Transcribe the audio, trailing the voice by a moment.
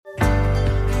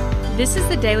This is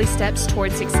the Daily Steps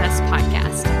Toward Success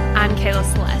podcast. I'm Kayla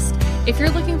Celeste. If you're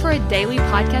looking for a daily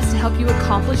podcast to help you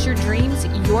accomplish your dreams,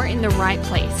 you're in the right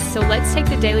place. So let's take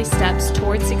the daily steps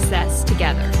toward success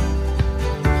together.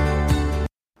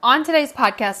 On today's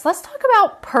podcast, let's talk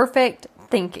about perfect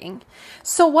thinking.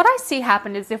 So what I see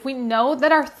happen is if we know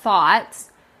that our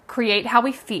thoughts create how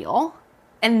we feel,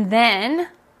 and then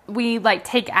we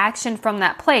take action from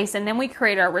that place and then we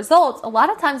create our results, a lot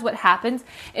of times what happens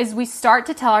is we start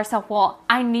to tell ourselves, well,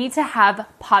 I need to have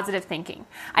positive thinking.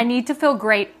 I need to feel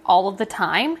great all of the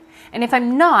time. And if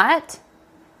I'm not,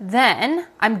 then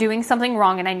I'm doing something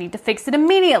wrong and I need to fix it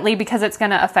immediately because it's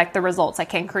going to affect the results I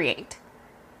can create.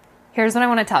 Here's what I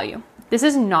want to tell you. This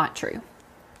is not true.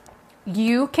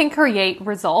 You can create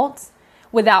results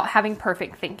without having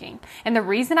perfect thinking. And the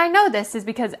reason I know this is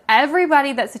because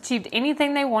everybody that's achieved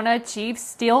anything they want to achieve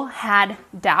still had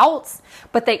doubts,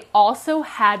 but they also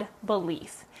had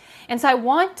belief. And so I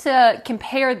want to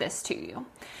compare this to you.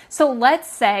 So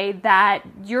let's say that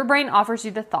your brain offers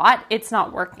you the thought, it's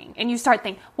not working. And you start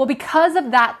thinking, well, because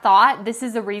of that thought, this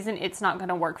is the reason it's not going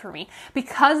to work for me.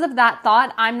 Because of that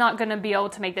thought, I'm not going to be able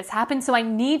to make this happen. So I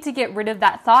need to get rid of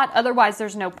that thought. Otherwise,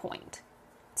 there's no point.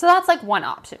 So that's one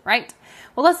option, right?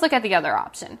 Well, let's look at the other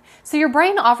option. So your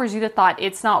brain offers you the thought,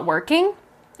 it's not working.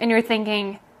 And you're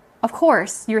thinking, of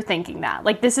course you're thinking that.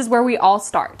 This is where we all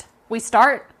start. We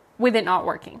start with it not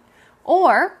working.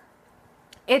 Or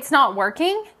it's not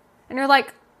working. And you're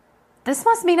like, this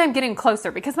must mean I'm getting closer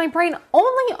because my brain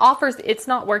only offers it's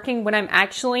not working when I'm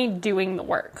actually doing the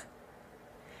work.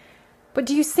 But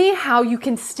do you see how you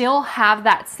can still have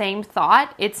that same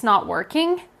thought, it's not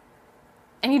working?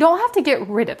 And you don't have to get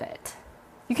rid of it.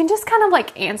 You can just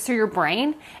answer your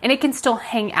brain and it can still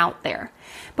hang out there.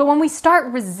 But when we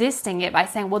start resisting it by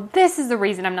saying, well, this is the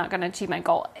reason I'm not going to achieve my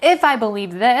goal. If I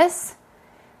believe this,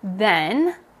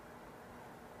 then,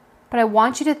 but I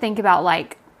want you to think about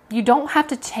you don't have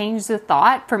to change the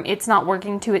thought from it's not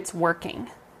working to it's working.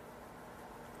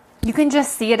 You can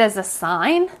just see it as a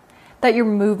sign that you're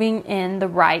moving in the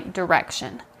right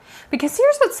direction. Because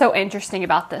here's what's so interesting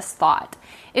about this thought.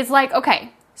 It's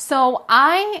okay, so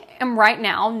I am right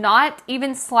now not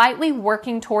even slightly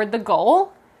working toward the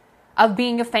goal of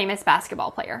being a famous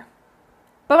basketball player.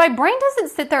 But my brain doesn't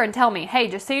sit there and tell me, hey,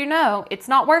 just so you know, it's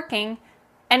not working.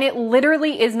 And it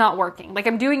literally is not working.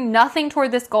 I'm doing nothing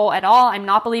toward this goal at all. I'm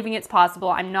not believing it's possible.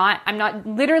 I'm not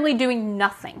literally doing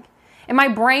nothing. And my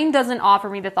brain doesn't offer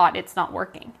me the thought it's not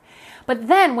working. But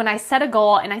then when I set a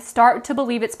goal and I start to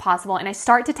believe it's possible and I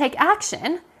start to take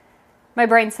action, my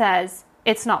brain says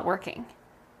it's not working.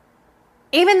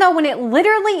 Even though when it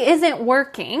literally isn't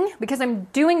working, because I'm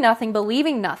doing nothing,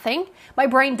 believing nothing, my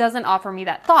brain doesn't offer me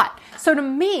that thought. So to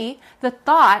me, the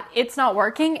thought it's not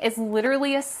working is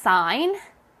literally a sign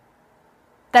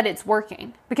that it's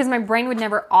working, because my brain would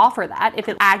never offer that if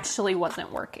it actually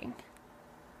wasn't working.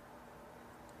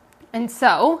 And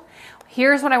so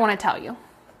here's what I want to tell you.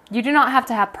 You do not have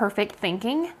to have perfect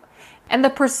thinking. And the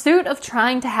pursuit of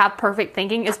trying to have perfect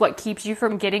thinking is what keeps you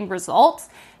from getting results,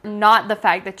 not the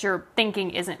fact that your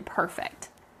thinking isn't perfect.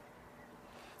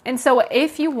 And so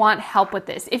if you want help with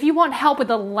this, if you want help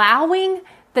with allowing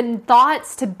the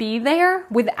thoughts to be there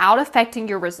without affecting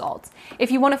your results, if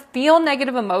you want to feel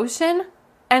negative emotion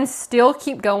and still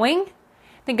keep going,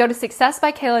 then go to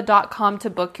successbykayla.com to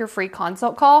book your free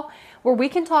consult call where we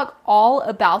can talk all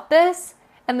about this.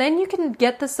 And then you can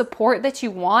get the support that you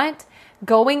want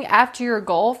going after your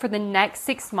goal for the next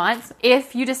 6 months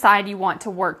if you decide you want to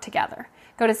work together.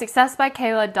 Go to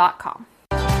successbykayla.com.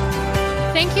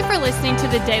 Thank you for listening to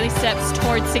the Daily Steps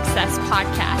Toward Success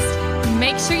podcast.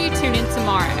 Make sure you tune in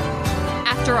tomorrow.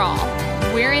 After all,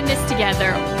 we're in this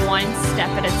together, one step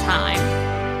at a time.